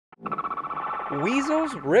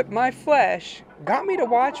Weasels Rip My Flesh got me to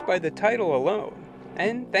watch by the title alone.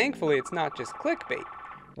 And thankfully it's not just clickbait.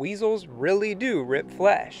 Weasels really do rip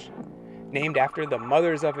flesh. Named after the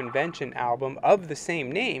Mothers of Invention album of the same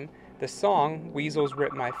name, the song Weasels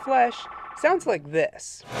Rip My Flesh sounds like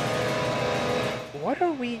this. What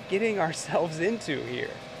are we getting ourselves into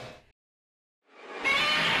here?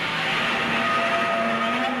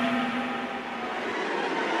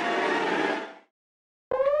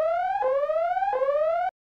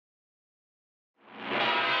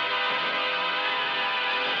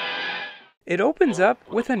 It opens up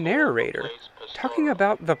with a narrator talking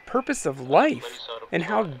about the purpose of life and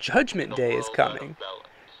how Judgment Day is coming.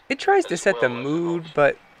 It tries to set the mood,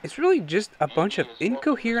 but it's really just a bunch of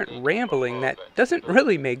incoherent rambling that doesn't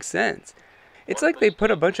really make sense. It's like they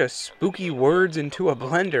put a bunch of spooky words into a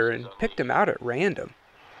blender and picked them out at random.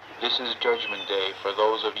 This is Judgment Day for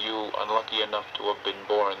those of you unlucky enough to have been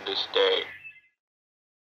born this day.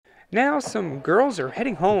 Now some girls are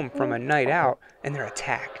heading home from a night out and they're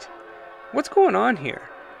attacked. What's going on here?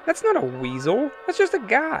 That's not a weasel, that's just a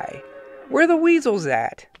guy. Where are the weasels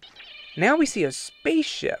at? Now we see a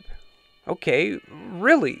spaceship. Okay,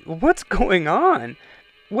 really, what's going on?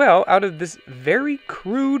 Well, out of this very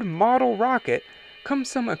crude model rocket comes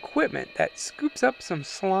some equipment that scoops up some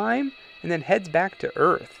slime and then heads back to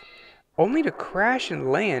Earth, only to crash and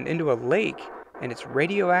land into a lake and its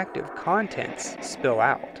radioactive contents spill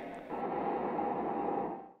out.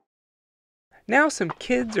 Now some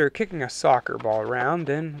kids are kicking a soccer ball around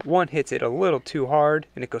and one hits it a little too hard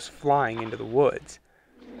and it goes flying into the woods.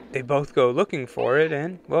 They both go looking for it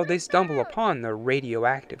and, well, they stumble upon the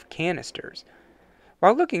radioactive canisters.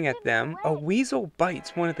 While looking at them, a weasel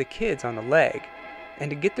bites one of the kids on the leg, and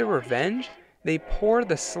to get their revenge, they pour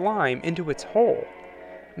the slime into its hole.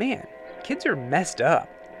 Man, kids are messed up.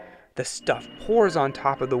 The stuff pours on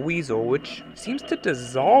top of the weasel, which seems to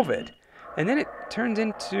dissolve it, and then it turns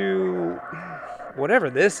into whatever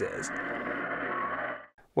this is.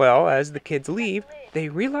 Well, as the kids leave, they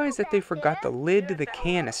realize that they forgot the lid to the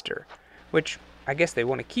canister, which I guess they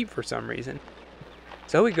want to keep for some reason.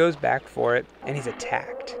 So he goes back for it, and he's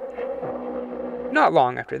attacked. Not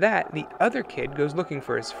long after that, the other kid goes looking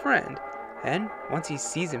for his friend, and once he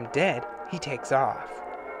sees him dead, he takes off.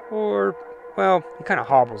 Or, well, he kind of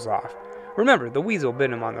hobbles off. Remember, the weasel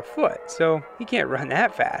bit him on the foot, so he can't run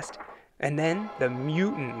that fast. And then the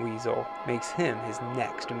mutant weasel makes him his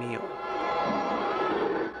next meal.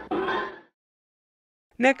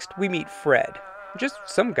 Next, we meet Fred, just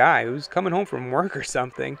some guy who's coming home from work or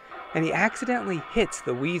something, and he accidentally hits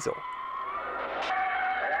the weasel.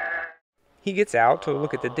 He gets out to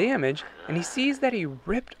look at the damage, and he sees that he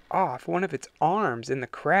ripped off one of its arms in the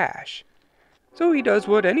crash. So he does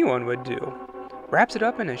what anyone would do, wraps it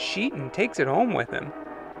up in a sheet and takes it home with him.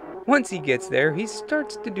 Once he gets there, he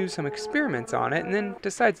starts to do some experiments on it and then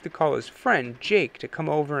decides to call his friend Jake to come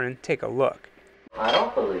over and take a look. I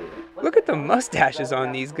don't believe it. Look at the mustaches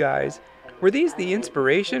on these guys. Were these the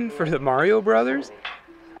inspiration for the Mario Brothers?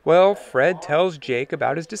 Well, Fred tells Jake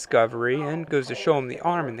about his discovery and goes to show him the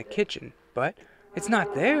arm in the kitchen, but it's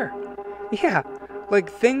not there. Yeah, like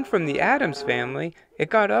Thing from the Addams Family,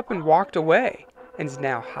 it got up and walked away and is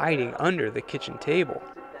now hiding under the kitchen table.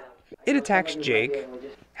 It attacks Jake.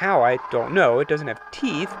 How, I don't know. It doesn't have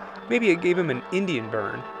teeth. Maybe it gave him an Indian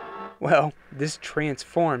burn. Well, this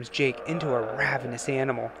transforms Jake into a ravenous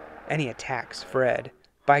animal, and he attacks Fred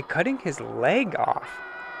by cutting his leg off.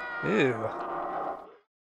 Ew.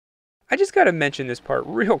 I just gotta mention this part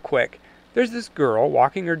real quick. There's this girl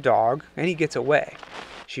walking her dog, and he gets away.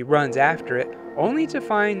 She runs after it, only to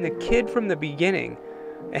find the kid from the beginning.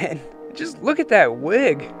 And just look at that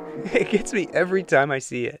wig. It gets me every time I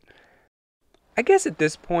see it. I guess at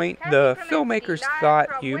this point, the filmmakers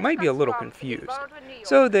thought you might be a little confused,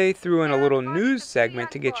 so they threw in a little news segment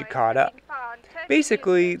to get you caught up.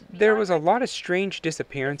 Basically, there was a lot of strange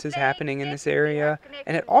disappearances happening in this area,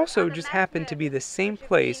 and it also just happened to be the same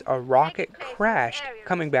place a rocket crashed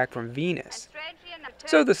coming back from Venus.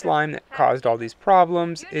 So the slime that caused all these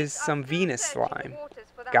problems is some Venus slime.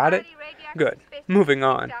 Got it? Good. Moving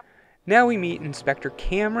on. Now we meet Inspector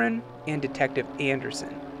Cameron and Detective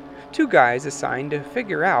Anderson. Two guys assigned to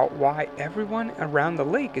figure out why everyone around the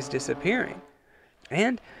lake is disappearing.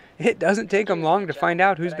 And it doesn't take them long to find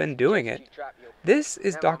out who's been doing it. This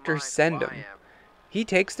is Dr. Sendham. He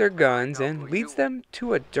takes their guns and leads them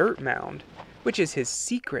to a dirt mound, which is his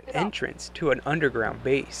secret entrance to an underground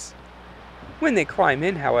base. When they climb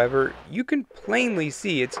in, however, you can plainly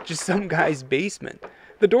see it's just some guy's basement.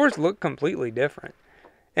 The doors look completely different.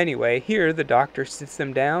 Anyway, here the doctor sits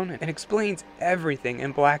them down and explains everything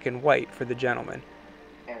in black and white for the gentleman.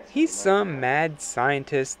 He's some mad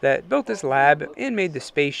scientist that built this lab and made the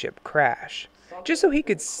spaceship crash, just so he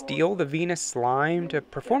could steal the Venus slime to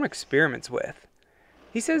perform experiments with.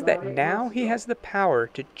 He says that now he has the power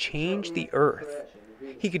to change the Earth.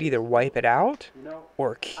 He could either wipe it out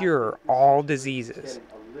or cure all diseases.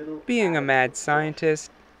 Being a mad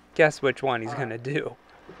scientist, guess which one he's gonna do?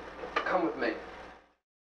 Come with me.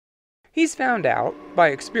 He's found out,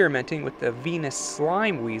 by experimenting with the Venus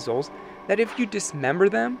slime weasels, that if you dismember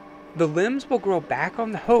them, the limbs will grow back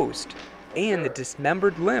on the host, and the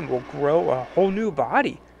dismembered limb will grow a whole new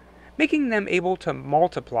body, making them able to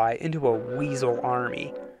multiply into a weasel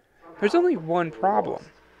army. There's only one problem.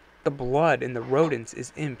 The blood in the rodents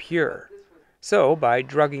is impure. So, by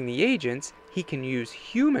drugging the agents, he can use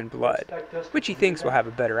human blood, which he thinks will have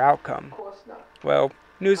a better outcome. Well,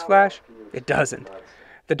 newsflash, it doesn't.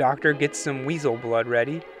 The doctor gets some weasel blood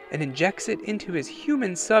ready and injects it into his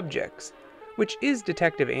human subjects, which is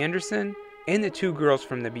Detective Anderson and the two girls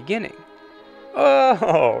from the beginning.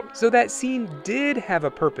 Oh, so that scene did have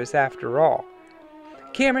a purpose after all.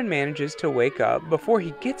 Cameron manages to wake up before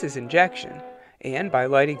he gets his injection, and by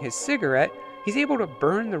lighting his cigarette, he's able to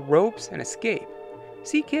burn the ropes and escape.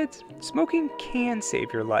 See kids, smoking can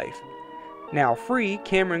save your life. Now free,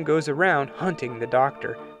 Cameron goes around hunting the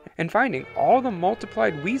doctor and finding all the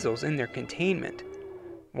multiplied weasels in their containment.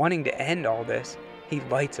 Wanting to end all this, he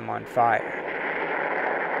lights them on fire.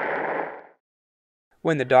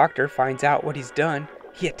 When the doctor finds out what he's done,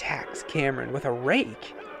 he attacks Cameron with a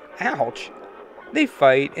rake. Ouch! They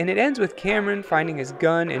fight, and it ends with Cameron finding his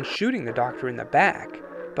gun and shooting the doctor in the back,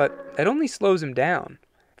 but that only slows him down.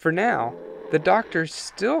 For now, the doctor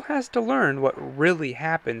still has to learn what really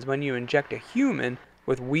happens when you inject a human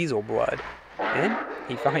with weasel blood. And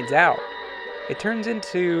he finds out. It turns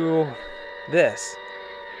into this.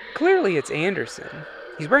 Clearly it's Anderson.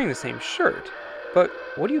 He's wearing the same shirt, but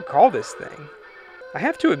what do you call this thing? I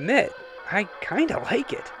have to admit, I kinda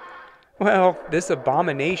like it. Well, this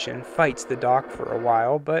abomination fights the doc for a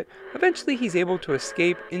while, but eventually he's able to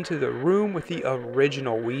escape into the room with the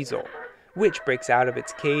original weasel, which breaks out of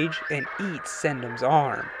its cage and eats Sendum's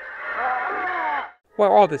arm.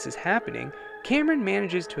 While all this is happening, Cameron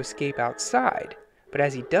manages to escape outside, but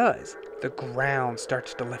as he does, the ground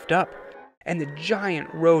starts to lift up, and the giant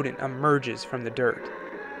rodent emerges from the dirt.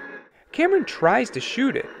 Cameron tries to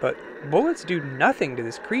shoot it, but bullets do nothing to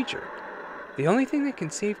this creature. The only thing that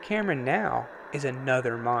can save Cameron now is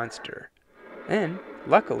another monster. And,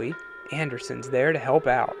 luckily, Anderson's there to help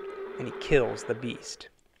out, and he kills the beast.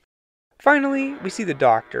 Finally, we see the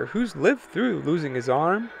doctor, who's lived through losing his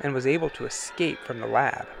arm and was able to escape from the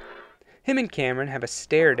lab. Him and Cameron have a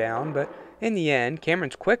stare down, but in the end,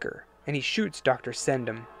 Cameron's quicker, and he shoots Dr.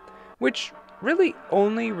 Sendum, which really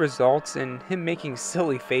only results in him making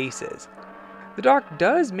silly faces. The doc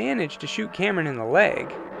does manage to shoot Cameron in the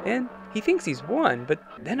leg, and he thinks he's won, but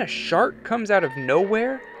then a shark comes out of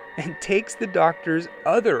nowhere and takes the doctor's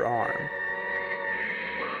other arm.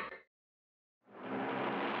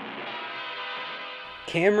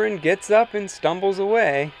 Cameron gets up and stumbles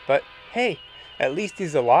away, but hey, at least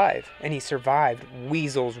he's alive, and he survived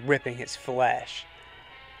Weasels ripping his flesh.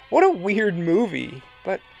 What a weird movie,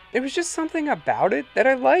 but there was just something about it that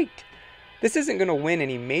I liked. This isn't going to win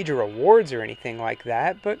any major awards or anything like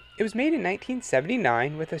that, but it was made in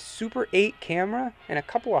 1979 with a Super 8 camera and a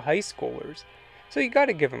couple of high schoolers, so you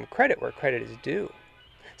gotta give them credit where credit is due.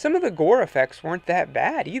 Some of the gore effects weren't that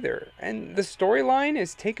bad either, and the storyline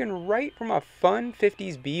is taken right from a fun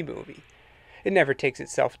 50s B movie. It never takes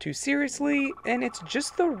itself too seriously, and it's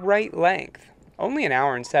just the right length. Only an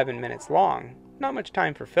hour and 7 minutes long, not much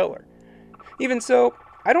time for filler. Even so,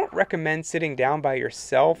 I don't recommend sitting down by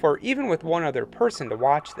yourself or even with one other person to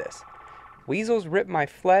watch this. Weasels Rip My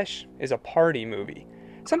Flesh is a party movie.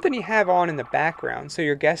 Something you have on in the background so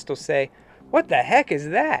your guest will say, "What the heck is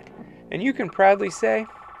that?" And you can proudly say,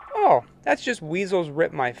 "Oh, that's just Weasels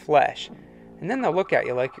Rip My Flesh." And then they'll look at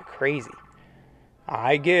you like you're crazy.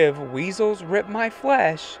 I give Weasels Rip My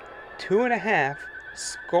Flesh 2.5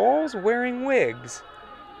 skulls wearing wigs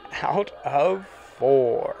out of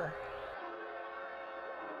 4.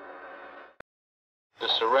 The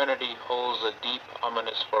serenity holds a deep,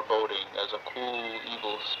 ominous foreboding as a cool,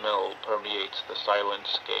 evil smell permeates the silent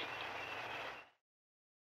scape.